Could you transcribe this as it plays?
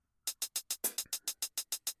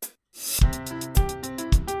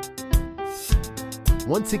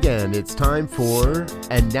Once again, it's time for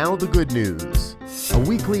And Now the Good News, a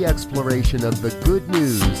weekly exploration of the good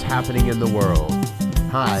news happening in the world.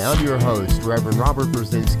 Hi, I'm your host, Reverend Robert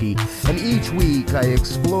Brzezinski, and each week I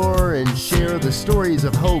explore and share the stories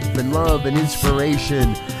of hope and love and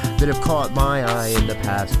inspiration that have caught my eye in the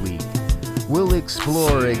past week. We'll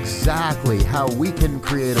explore exactly how we can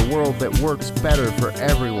create a world that works better for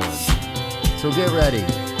everyone. So get ready,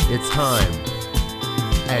 it's time.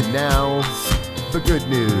 And now, the good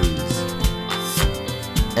news.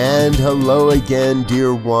 And hello again,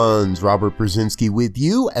 dear ones. Robert Brzezinski with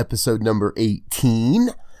you, episode number 18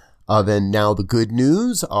 of And Now the Good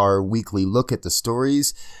News, our weekly look at the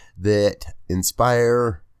stories that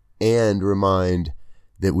inspire and remind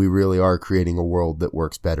that we really are creating a world that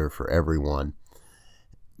works better for everyone.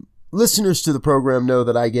 Listeners to the program know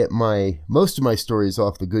that I get most of my stories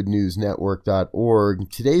off the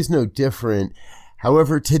goodnewsnetwork.org. Today's no different.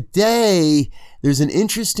 However, today there's an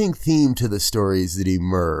interesting theme to the stories that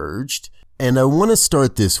emerged, and I want to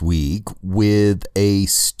start this week with a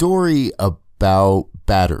story about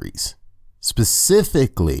batteries.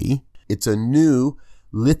 Specifically, it's a new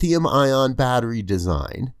lithium-ion battery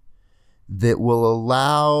design that will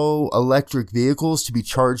allow electric vehicles to be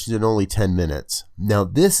charged in only 10 minutes. Now,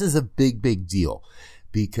 this is a big deal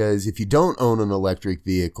because if you don't own an electric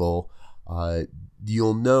vehicle,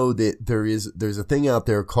 you'll know that there's a thing out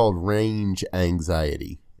there called range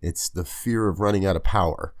anxiety. It's the fear of running out of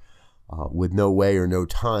power with no way or no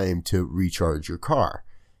time to recharge your car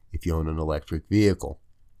if you own an electric vehicle.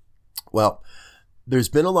 Well, there's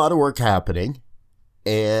been a lot of work happening,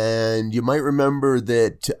 and you might remember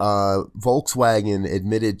that Volkswagen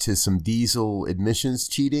admitted to some diesel emissions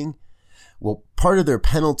cheating. Well, part of their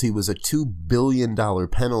penalty was a $2 billion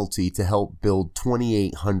penalty to help build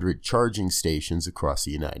 2,800 charging stations across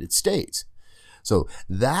the United States. So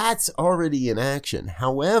that's already in action.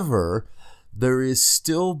 However, there is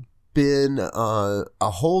still been a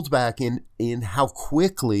holdback in how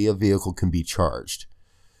quickly a vehicle can be charged.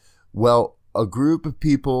 Well, a group of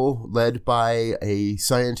people led by a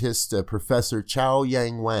scientist, Professor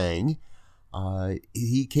Chao-Yang Wang,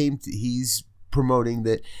 he's promoting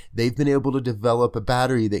that they've been able to develop a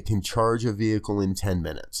battery that can charge a vehicle in 10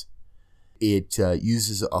 minutes. It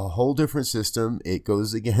uses a whole different system. It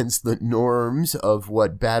goes against the norms of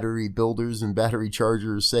what battery builders and battery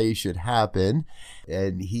chargers say should happen.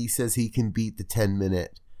 And he says he can beat the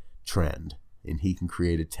 10-minute trend, and he can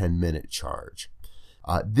create a 10-minute charge.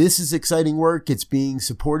 This is exciting work. It's being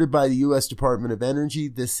supported by the U.S. Department of Energy.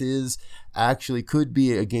 This could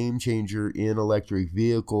be a game changer in electric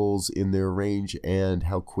vehicles, in their range, and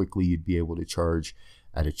how quickly you'd be able to charge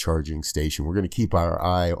at a charging station. We're going to keep our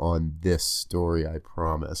eye on this story, I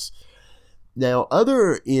promise. Now,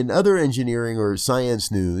 in other engineering or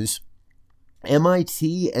science news,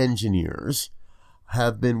 MIT engineers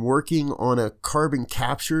have been working on a carbon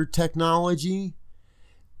capture technology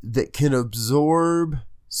that can absorb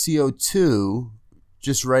CO2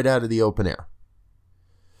 just right out of the open air.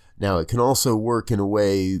 Now, it can also work in a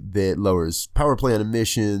way that lowers power plant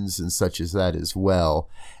emissions and such as that as well.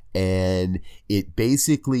 And it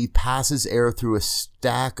basically passes air through a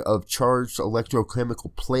stack of charged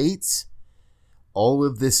electrochemical plates. All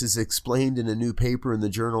of this is explained in a new paper in the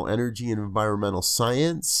journal Energy and Environmental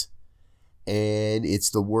Science. And it's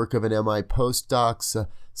the work of an MI postdoc,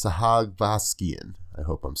 Sahag Vaskian. I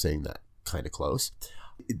hope I'm saying that kind of close.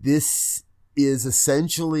 This is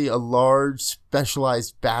essentially a large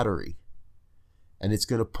specialized battery, and it's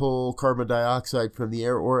going to pull carbon dioxide from the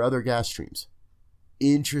air or other gas streams.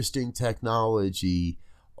 Interesting technology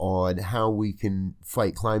on how we can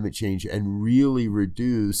fight climate change and really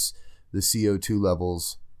reduce the CO2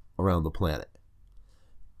 levels around the planet.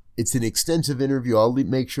 It's an extensive interview. I'll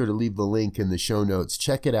make sure to leave the link in the show notes.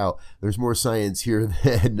 Check it out. There's more science here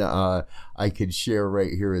than I could share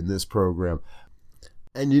right here in this program.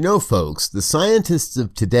 And you know, folks, the scientists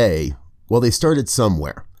of today, well, they started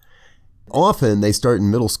somewhere. Often they start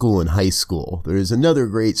in middle school and high school. There's another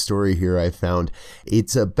great story here I found.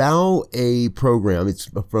 It's about a program. It's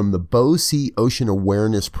from the BOCEE Ocean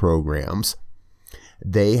Awareness Programs.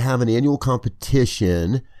 They have an annual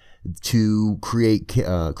competition to create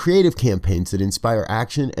creative campaigns that inspire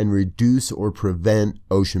action and reduce or prevent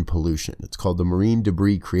ocean pollution. It's called the Marine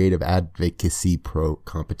Debris Creative Advocacy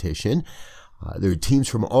Competition. There are teams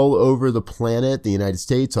from all over the planet, the United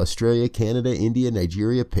States, Australia, Canada, India,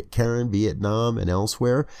 Nigeria, Pitcairn, Vietnam, and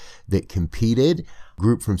elsewhere that competed. A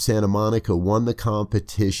group from Santa Monica won the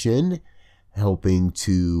competition, helping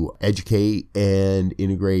to educate and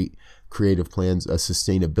integrate creative plans, a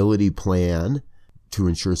sustainability plan to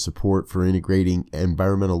ensure support for integrating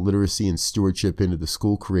environmental literacy and stewardship into the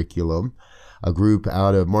school curriculum. A group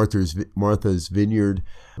out of Martha's Vineyard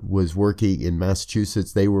was working in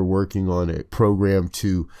Massachusetts. They were working on a program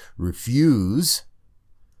to refuse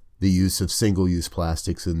the use of single-use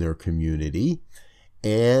plastics in their community,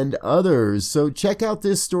 and others. So check out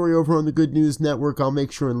this story over on the Good News Network. I'll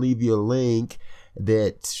make sure and leave you a link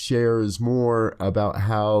that shares more about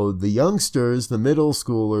how the youngsters, the middle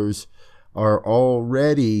schoolers, are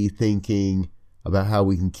already thinking about how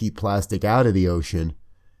we can keep plastic out of the ocean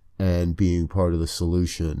and being part of the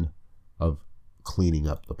solution of cleaning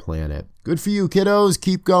up the planet. Good for you, kiddos.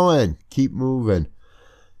 Keep going. Keep moving.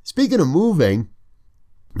 Speaking of moving,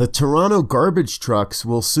 the Toronto garbage trucks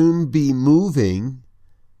will soon be moving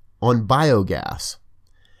on biogas.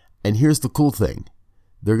 And here's the cool thing.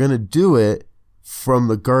 They're going to do it from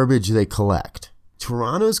the garbage they collect.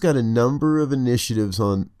 Toronto's got a number of initiatives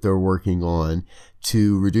they're working on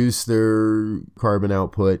to reduce their carbon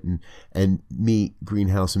output and meet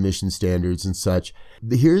greenhouse emission standards and such.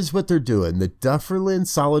 Here's what they're doing. The Dufferin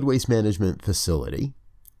Solid Waste Management Facility,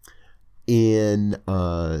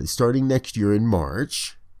 starting next year in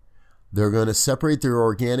March, they're going to separate their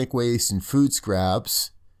organic waste and food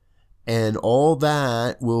scraps, and all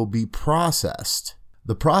that will be processed.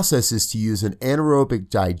 The process is to use an anaerobic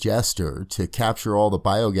digester to capture all the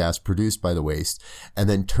biogas produced by the waste and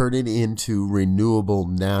then turn it into renewable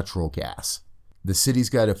natural gas. The city's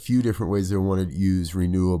got a few different ways they want to use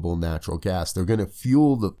renewable natural gas. They're going to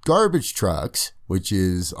fuel the garbage trucks, which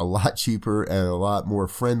is a lot cheaper and a lot more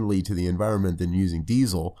friendly to the environment than using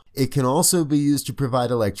diesel. It can also be used to provide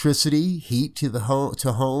electricity, heat to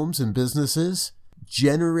homes and businesses.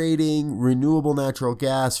 Generating renewable natural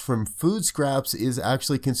gas from food scraps is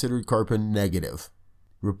actually considered carbon negative.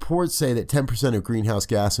 Reports say that 10% of greenhouse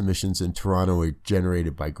gas emissions in Toronto are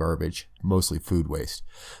generated by garbage, mostly food waste.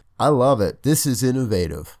 I love it. This is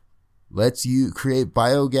innovative. Let's create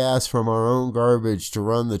biogas from our own garbage to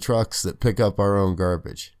run the trucks that pick up our own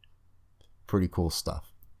garbage. Pretty cool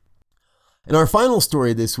stuff. And our final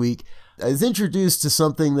story this week is introduced to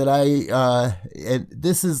something that and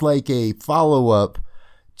this is like a follow-up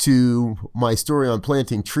to my story on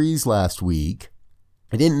planting trees last week.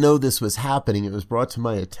 I didn't know this was happening. It was brought to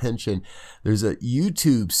my attention. There's a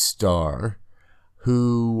YouTube star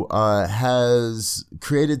who has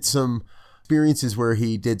created some experiences where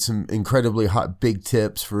he did some incredibly big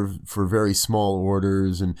tips for very small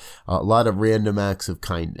orders and a lot of random acts of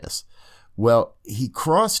kindness. Well, he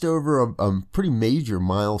crossed over a pretty major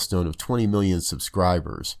milestone of 20 million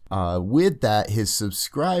subscribers. With that, his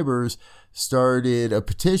subscribers started a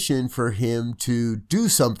petition for him to do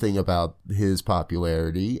something about his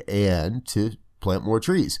popularity and to plant more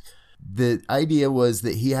trees. The idea was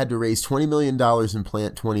that he had to raise $20 million and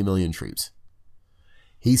plant 20 million trees.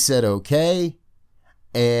 He said okay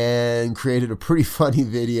and created a pretty funny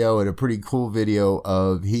video and a pretty cool video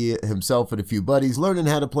of himself and a few buddies learning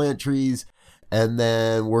how to plant trees and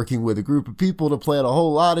then working with a group of people to plant a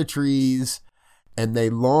whole lot of trees. And they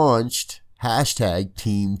launched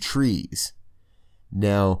 #TeamTrees.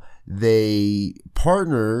 Now, they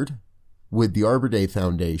partnered with the Arbor Day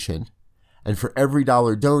Foundation, and for every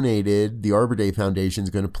 $1 donated, the Arbor Day Foundation is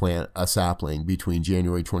going to plant a sapling between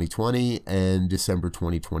January 2020 and December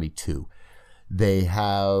 2022. They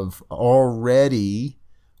have already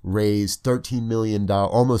raised $13 million,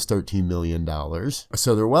 almost $13 million.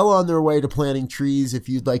 So they're well on their way to planting trees. If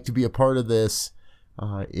you'd like to be a part of this,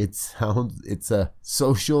 it's a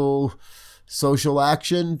social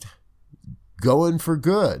action going for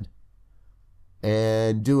good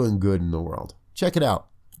and doing good in the world. Check it out.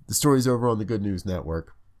 The story's over on the Good News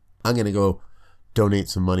Network. I'm going to go donate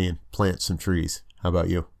some money and plant some trees. How about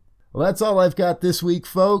you? Well, that's all I've got this week,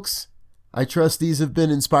 folks. I trust these have been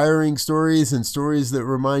inspiring stories and stories that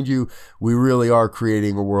remind you we really are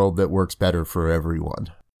creating a world that works better for everyone.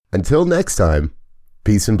 Until next time,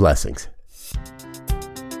 peace and blessings.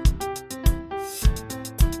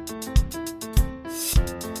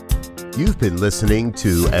 You've been listening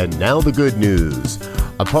to And Now the Good News,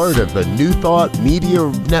 a part of the New Thought Media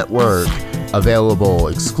Network, available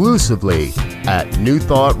exclusively at New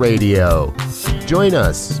Thought Radio. Join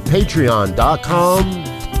us,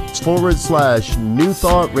 patreon.com/New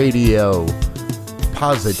Thought Radio.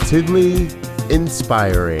 Positively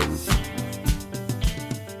inspiring.